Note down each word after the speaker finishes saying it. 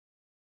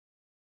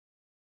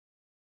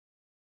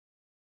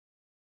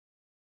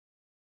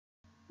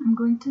I'm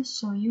going to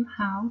show you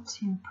how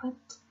to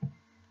put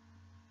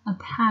a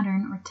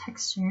pattern or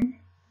texture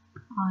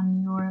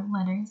on your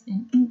letters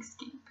in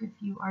Inkscape. If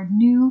you are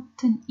new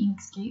to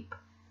Inkscape,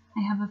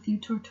 I have a few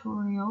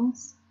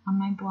tutorials on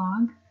my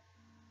blog,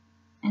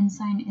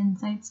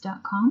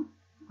 ensigninsights.com,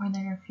 or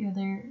there are a few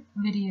other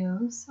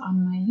videos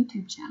on my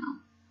YouTube channel.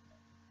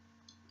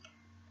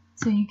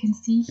 So you can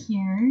see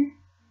here,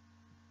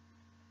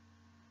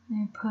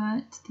 I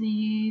put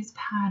these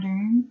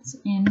patterns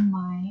in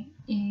my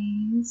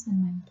A's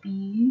and my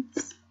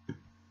B's,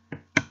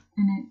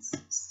 and it's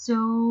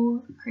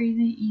so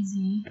crazy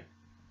easy.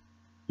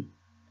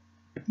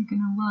 You're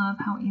gonna love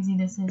how easy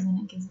this is, and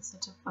it gives it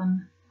such a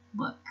fun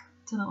look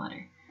to the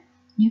letter.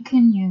 You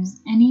can use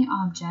any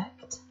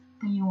object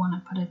that you want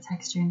to put a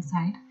texture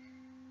inside.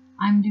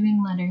 I'm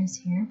doing letters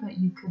here, but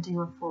you could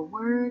do a full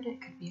word,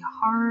 it could be a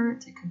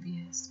heart, it could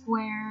be a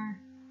square,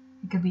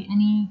 it could be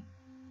any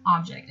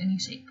object, any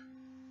shape.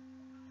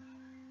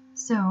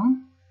 So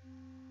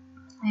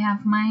I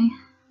have my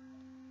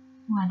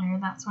letter,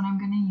 that's what I'm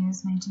going to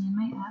use, my G and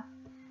my F.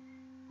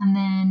 And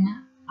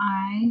then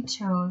I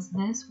chose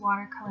this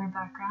watercolor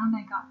background.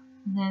 I got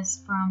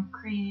this from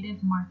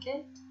Creative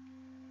Market.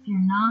 If you're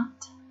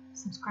not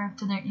subscribed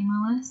to their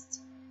email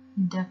list,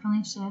 you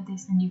definitely should. They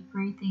send you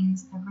free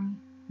things every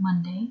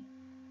Monday,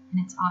 and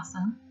it's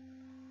awesome.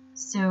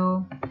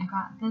 So I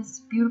got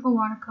this beautiful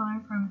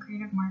watercolor from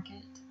Creative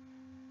Market,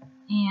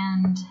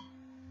 and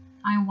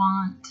I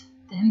want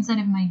the inside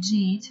of my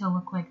G to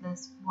look like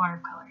this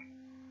watercolor.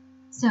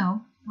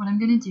 So what I'm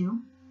going to do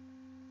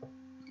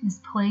is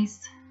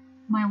place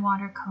my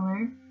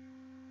watercolor.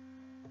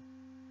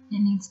 It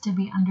needs to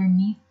be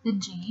underneath the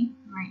G.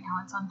 Right now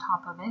it's on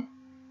top of it.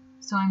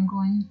 So I'm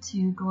going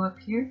to go up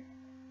here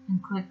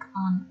and click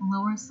on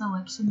lower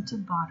selection to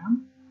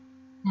bottom.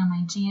 Now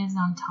my G is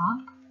on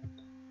top.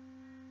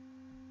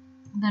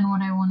 Then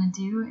what I want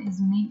to do is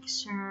make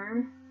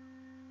sure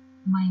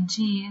my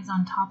G is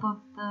on top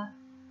of the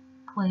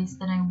place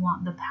that I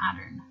want the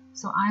pattern.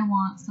 So I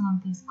want some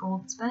of these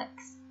gold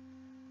specks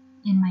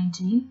in my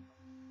G.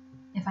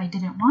 If I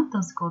didn't want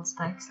those gold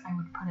specks, I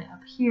would put it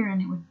up here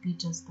and it would be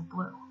just the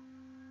blue.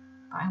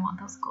 But I want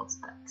those gold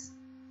specks.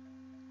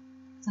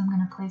 So I'm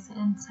going to place it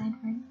inside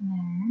right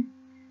there.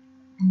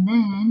 And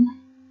then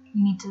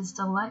you need to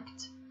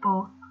select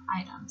both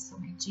items, so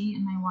my G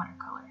and my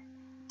watercolor.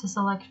 To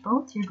select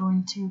both, you're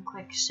going to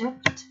click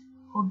Shift,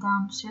 hold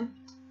down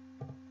Shift,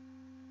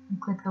 and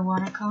click the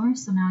watercolor.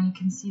 So now you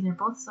can see they're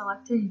both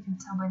selected. You can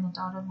tell by the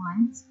dotted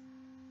lines.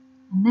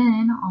 And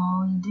then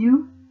all you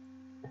do,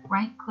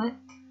 right click,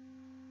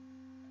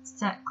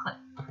 set clip.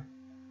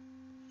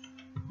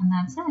 And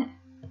that's it.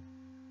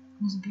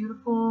 There's a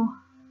beautiful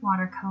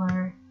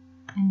watercolor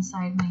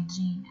inside my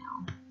G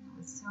now. It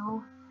was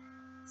so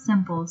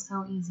simple,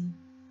 so easy.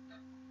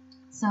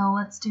 So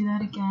let's do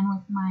that again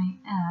with my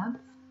F.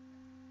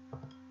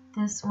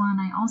 This one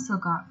I also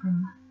got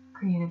from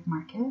Creative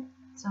Market.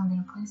 So I'm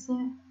going to place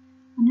it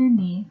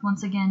underneath.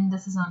 Once again,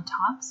 this is on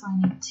top, so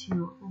I need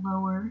to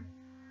lower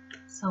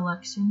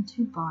selection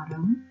to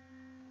bottom.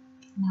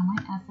 Now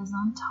my F is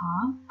on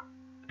top.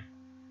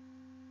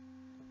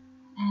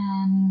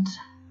 And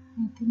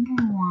I think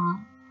I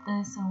want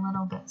this a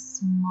little bit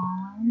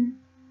smaller.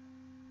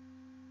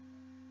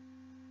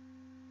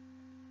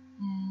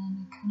 And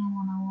I kind of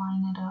want to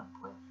line it up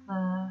with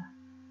the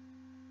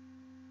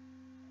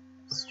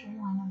straight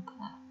line of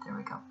the F. There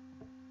we go.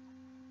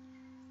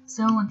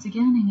 So once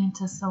again, I need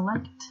to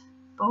select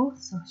both.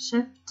 So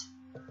Shift,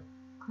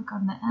 click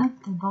on the F.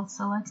 They're both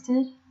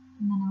selected.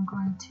 And then I'm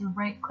going to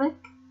right click,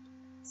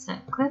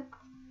 set clip.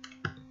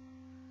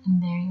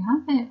 And there you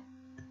have it.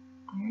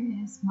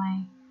 There is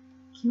my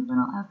cute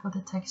little F with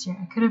a texture.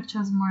 I could have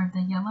chosen more of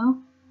the yellow,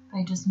 but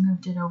I just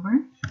moved it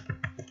over.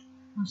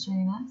 I'll show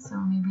you that. So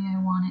maybe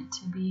I want it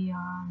to be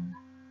on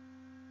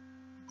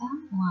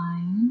that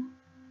line.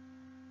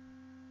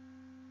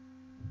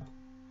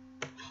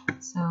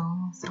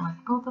 So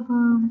select both of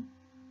them,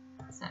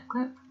 set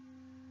clip.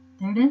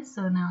 There it is.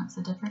 So now it's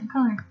a different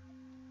color.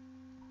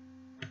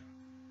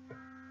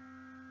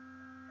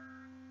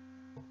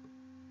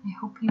 I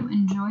hope you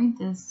enjoyed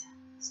this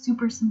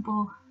super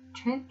simple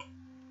trick.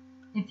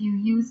 If you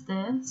use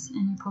this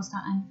and you post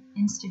on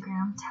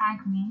Instagram,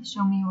 tag me,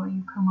 show me what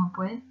you come up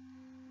with.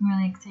 I'm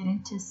really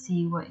excited to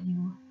see what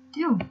you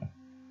do.